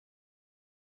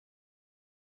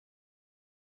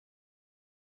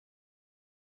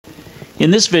In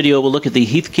this video, we'll look at the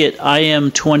Heathkit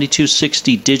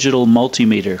IM-2260 Digital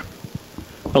Multimeter.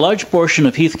 A large portion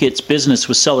of Heathkit's business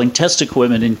was selling test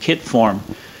equipment in kit form.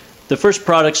 The first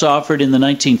products offered in the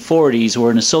 1940s were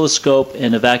an oscilloscope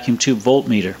and a vacuum tube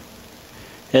voltmeter.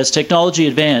 As technology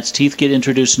advanced, Heathkit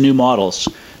introduced new models.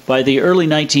 By the early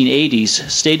 1980s,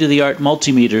 state-of-the-art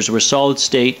multimeters were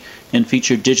solid-state and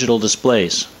featured digital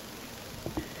displays.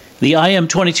 The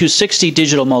IM-2260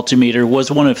 Digital Multimeter was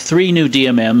one of 3 new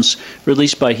DMMs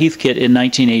released by Heathkit in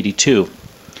 1982.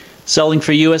 Selling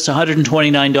for US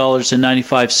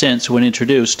 $129.95 when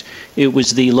introduced, it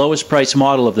was the lowest price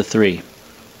model of the 3.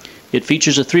 It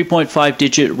features a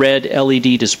 3.5-digit red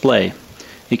LED display.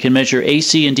 It can measure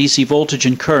AC and DC voltage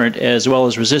and current as well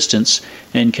as resistance,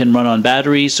 and can run on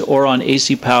batteries or on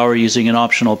AC power using an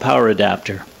optional power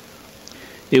adapter.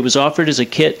 It was offered as a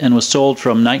kit and was sold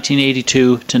from 1982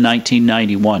 to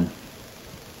 1991.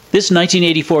 This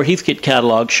 1984 Heathkit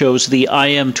catalog shows the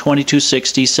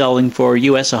IM-2260 selling for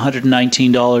US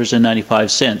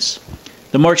 $119.95.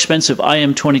 The more expensive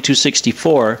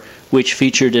IM-2264, which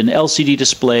featured an LCD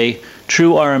display,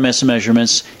 true RMS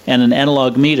measurements, and an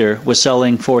analog meter, was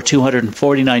selling for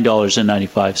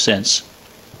 $249.95.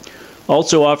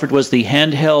 Also offered was the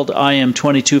handheld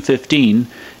IM-2215,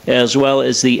 as well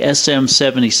as the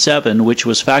SM-77, which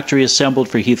was factory assembled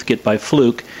for Heathkit by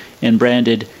Fluke and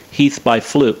branded Heath by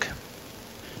Fluke.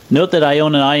 Note that I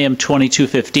own an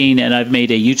IM-2215 and I've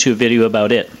made a YouTube video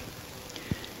about it.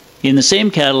 In the same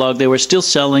catalog, they were still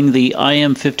selling the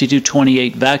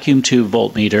IM-5228 vacuum tube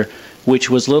voltmeter,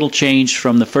 which was little changed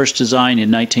from the first design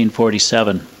in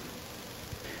 1947.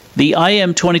 The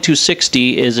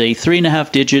IM-2260 is a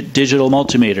 3.5-digit digital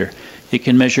multimeter. It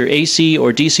can measure AC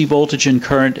or DC voltage and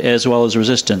current as well as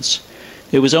resistance.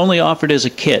 It was only offered as a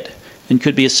kit and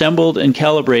could be assembled and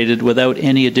calibrated without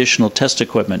any additional test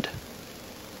equipment.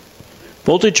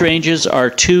 Voltage ranges are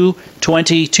 2,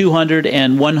 20, 200,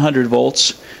 and 100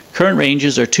 volts. Current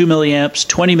ranges are 2 milliamps,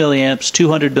 20 milliamps,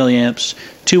 200 milliamps,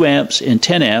 2 amps, and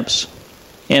 10 amps.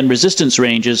 And resistance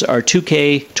ranges are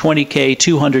 2K, 20K,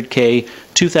 200K,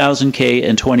 2000K,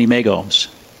 and 20 megohms.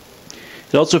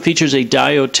 It also features a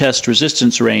Diode Test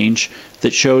resistance range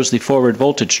that shows the forward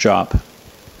voltage drop.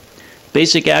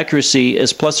 Basic accuracy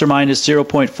is plus or minus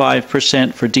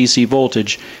 0.5% for DC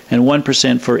voltage and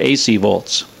 1% for AC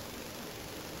volts.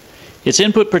 It's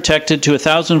input protected to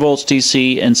 1000 volts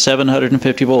DC and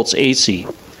 750 volts AC.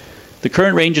 The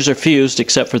current ranges are fused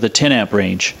except for the 10 amp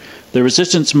range. The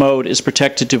resistance mode is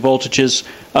protected to voltages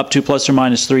up to plus or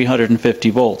minus 350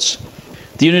 volts.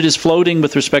 The unit is floating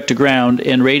with respect to ground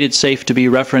and rated safe to be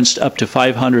referenced up to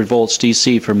 500 volts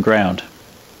DC from ground.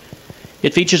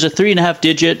 It features a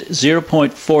 3.5-digit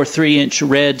 0.43-inch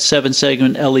red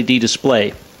 7-segment LED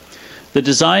display. The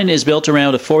design is built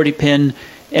around a 40-pin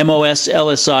MOS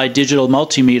LSI digital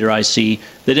multimeter IC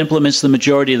that implements the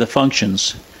majority of the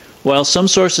functions. While some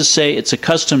sources say it's a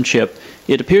custom chip,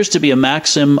 it appears to be a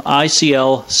Maxim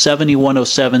ICL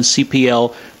 7107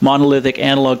 CPL monolithic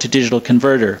analog to digital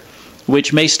converter,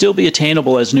 which may still be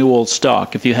attainable as new old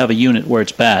stock if you have a unit where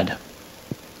it's bad.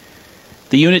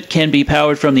 The unit can be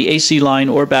powered from the AC line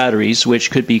or batteries,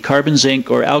 which could be carbon zinc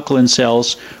or alkaline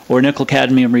cells or nickel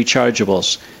cadmium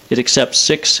rechargeables. It accepts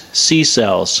 6 C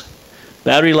cells.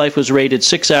 Battery life was rated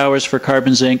 6 hours for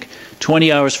carbon zinc,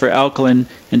 20 hours for alkaline,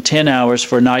 and 10 hours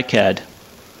for NiCad.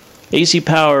 AC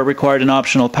power required an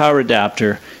optional power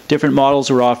adapter. Different models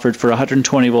were offered for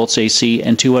 120 volts AC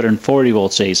and 240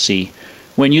 volts AC.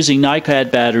 When using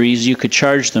NiCad batteries, you could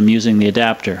charge them using the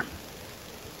adapter.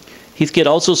 Heathkit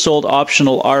also sold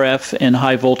optional RF and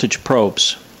high voltage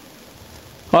probes.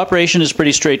 Operation is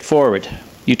pretty straightforward.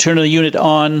 You turn the unit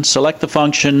on, select the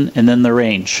function, and then the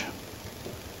range.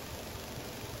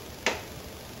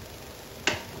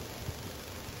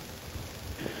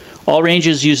 All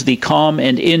ranges use the COM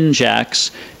and IN jacks,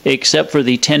 except for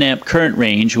the 10 amp current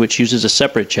range, which uses a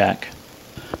separate jack.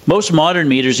 Most modern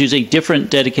meters use a different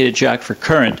dedicated jack for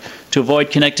current to avoid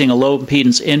connecting a low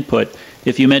impedance input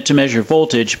if you meant to measure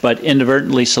voltage but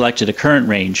inadvertently selected a current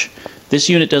range. This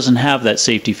unit doesn't have that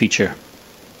safety feature.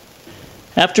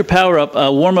 After power-up,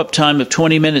 a warm-up time of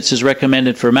 20 minutes is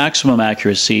recommended for maximum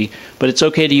accuracy, but it's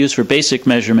okay to use for basic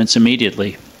measurements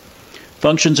immediately.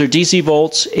 Functions are DC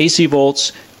volts, AC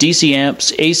volts, DC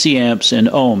amps, AC amps, and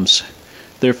ohms.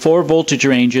 There are 4 voltage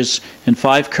ranges and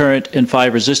 5 current and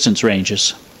 5 resistance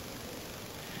ranges.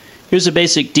 Here's a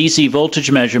basic DC voltage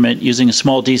measurement using a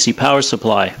small DC power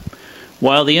supply.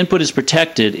 While the input is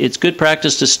protected, it's good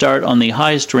practice to start on the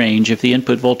highest range if the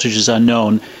input voltage is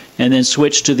unknown, and then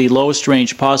switch to the lowest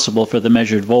range possible for the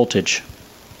measured voltage.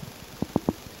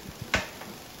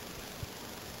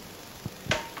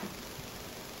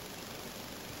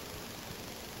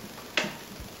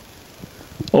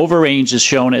 overrange is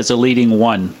shown as a leading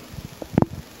 1.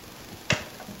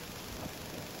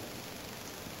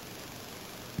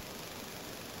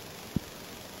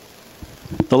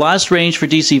 The last range for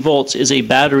DC volts is a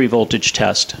battery voltage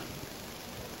test.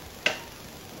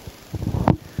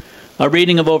 A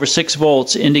reading of over 6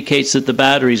 volts indicates that the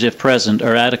batteries, if present,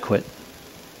 are adequate.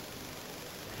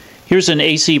 Here's an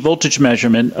AC voltage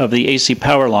measurement of the AC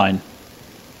power line.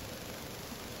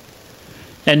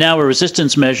 And now a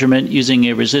resistance measurement using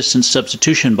a resistance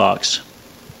substitution box.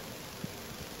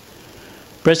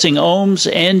 Pressing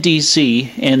ohms and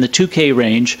DC and the 2K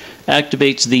range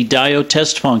activates the Diode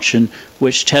Test function,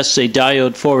 which tests a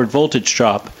diode forward voltage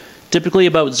drop, typically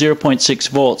about 0.6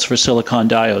 volts for silicon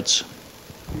diodes.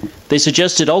 They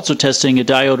suggested also testing a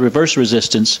diode reverse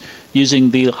resistance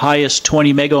using the highest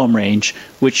 20 megohm range,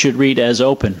 which should read as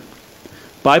open.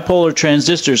 Bipolar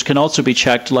transistors can also be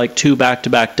checked like 2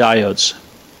 back-to-back diodes.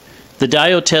 The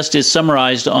diode test is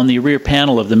summarized on the rear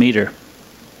panel of the meter.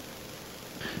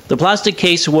 The plastic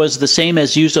case was the same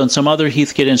as used on some other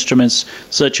Heathkit instruments,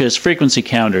 such as frequency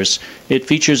counters. It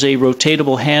features a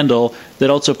rotatable handle that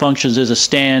also functions as a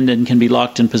stand and can be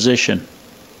locked in position.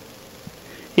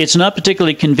 It's not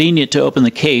particularly convenient to open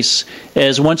the case,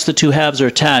 as once the two halves are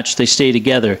attached, they stay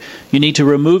together. You need to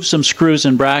remove some screws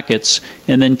and brackets,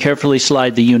 and then carefully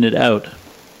slide the unit out.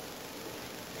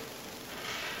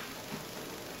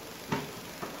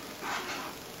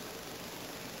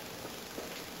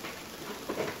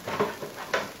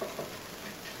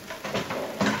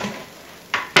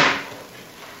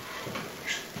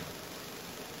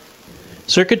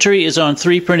 Circuitry is on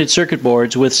 3 printed circuit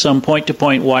boards with some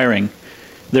point-to-point wiring.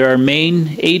 There are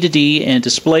main, A to D, and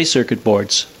display circuit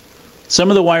boards. Some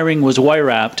of the wiring was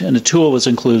wire-wrapped and a tool was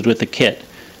included with the kit.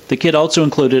 The kit also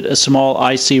included a small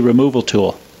IC removal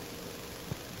tool.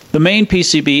 The main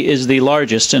PCB is the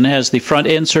largest and has the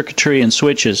front-end circuitry and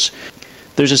switches.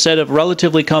 There's a set of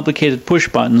relatively complicated push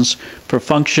buttons for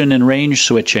function and range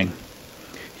switching.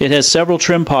 It has several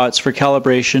trim pots for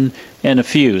calibration and a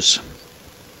fuse.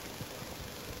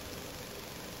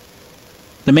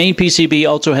 The main PCB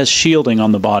also has shielding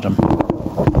on the bottom.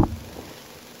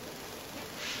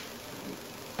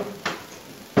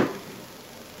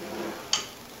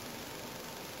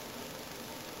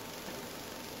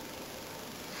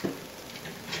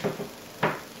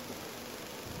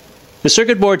 The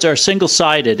circuit boards are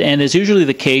single-sided, and as usually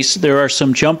the case, there are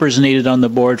some jumpers needed on the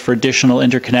board for additional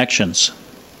interconnections.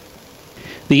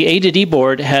 The A to D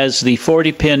board has the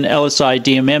 40-pin LSI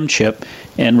DMM chip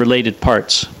and related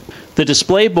parts. The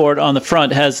display board on the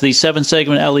front has the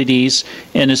 7-segment LEDs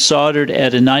and is soldered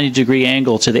at a 90-degree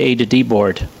angle to the A to D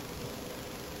board.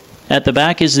 At the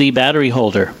back is the battery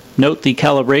holder. Note the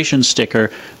calibration sticker,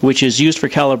 which is used for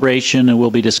calibration and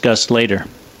will be discussed later.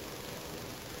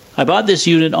 I bought this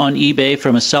unit on eBay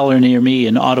from a seller near me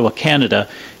in Ottawa, Canada,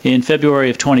 in February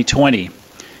of 2020.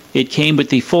 It came with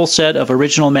the full set of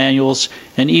original manuals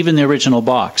and even the original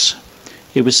box.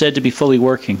 It was said to be fully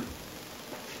working.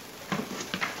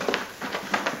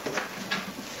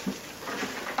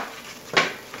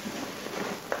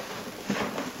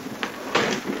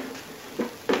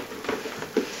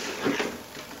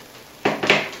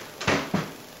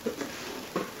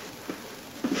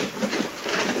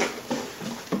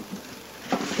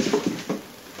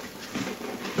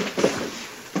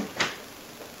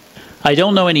 I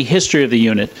don't know any history of the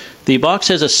unit. The box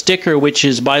has a sticker which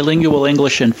is bilingual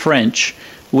English and French,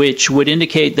 which would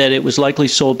indicate that it was likely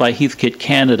sold by Heathkit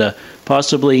Canada,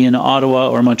 possibly in Ottawa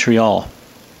or Montreal.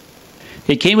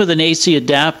 It came with an AC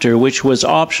adapter, which was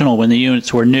optional when the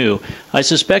units were new. I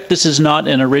suspect this is not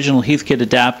an original Heathkit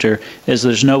adapter, as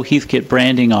there's no Heathkit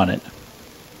branding on it.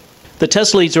 The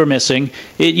test leads were missing.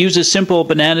 It uses simple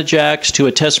banana jacks to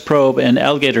a test probe and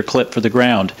alligator clip for the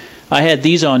ground. I had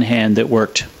these on hand that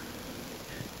worked.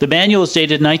 The manual is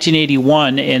dated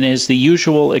 1981 and is the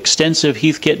usual extensive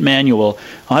Heathkit manual,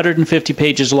 150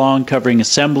 pages long, covering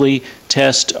assembly,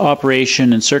 test,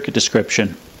 operation, and circuit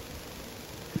description.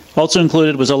 Also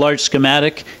included was a large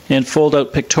schematic and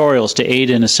fold-out pictorials to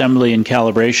aid in assembly and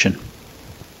calibration.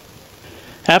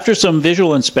 After some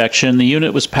visual inspection, the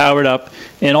unit was powered up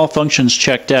and all functions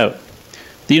checked out.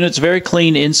 The unit's very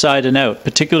clean inside and out,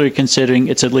 particularly considering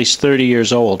it's at least 30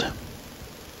 years old.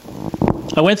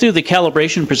 I went through the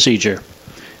calibration procedure.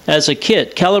 As a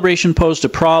kit, calibration posed a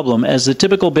problem as the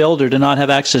typical builder did not have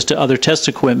access to other test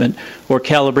equipment or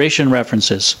calibration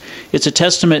references. It's a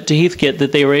testament to Heathkit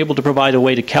that they were able to provide a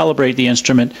way to calibrate the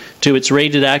instrument to its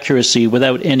rated accuracy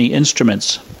without any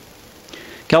instruments.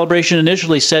 Calibration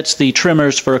initially sets the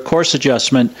trimmers for a coarse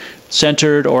adjustment,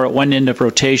 centered or at one end of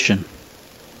rotation.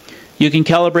 You can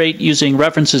calibrate using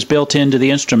references built into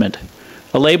the instrument.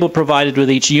 A label provided with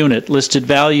each unit listed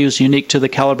values unique to the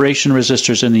calibration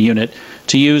resistors in the unit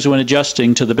to use when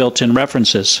adjusting to the built-in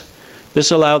references.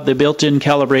 This allowed the built-in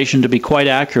calibration to be quite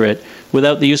accurate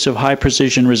without the use of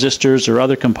high-precision resistors or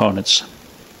other components.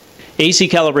 AC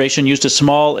calibration used a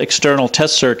small external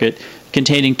test circuit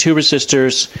containing 2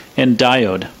 resistors and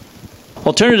diode.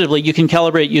 Alternatively, you can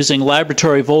calibrate using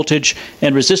laboratory voltage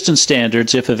and resistance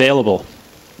standards if available.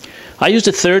 I used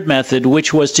a third method,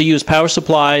 which was to use power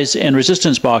supplies and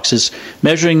resistance boxes,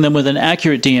 measuring them with an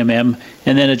accurate DMM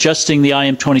and then adjusting the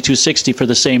IM-2260 for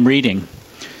the same reading.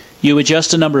 You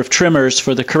adjust a number of trimmers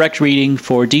for the correct reading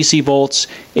for DC volts,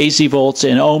 AC volts,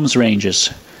 and ohms ranges.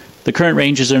 The current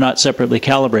ranges are not separately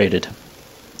calibrated.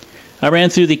 I ran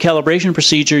through the calibration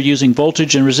procedure using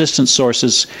voltage and resistance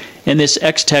sources and this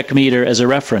X-Tech meter as a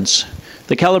reference.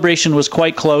 The calibration was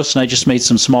quite close and I just made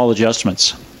some small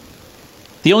adjustments.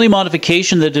 The only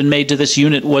modification that had been made to this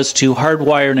unit was to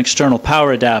hardwire an external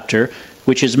power adapter,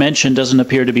 which as mentioned doesn't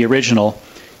appear to be original,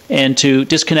 and to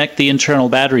disconnect the internal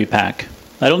battery pack.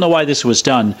 I don't know why this was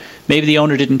done. Maybe the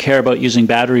owner didn't care about using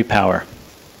battery power.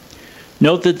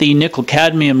 Note that the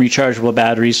nickel-cadmium rechargeable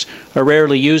batteries are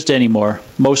rarely used anymore.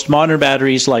 Most modern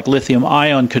batteries like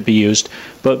lithium-ion could be used,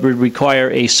 but would require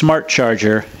a smart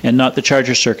charger and not the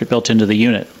charger circuit built into the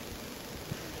unit.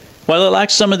 While it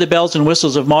lacks some of the bells and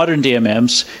whistles of modern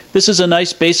DMMs, this is a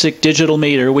nice basic digital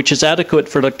meter which is adequate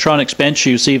for electronics bench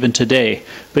use even today,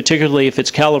 particularly if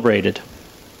it's calibrated.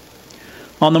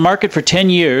 On the market for 10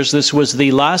 years, this was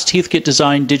the last Heathkit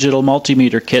designed digital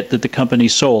multimeter kit that the company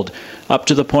sold, up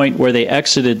to the point where they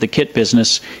exited the kit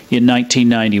business in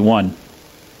 1991.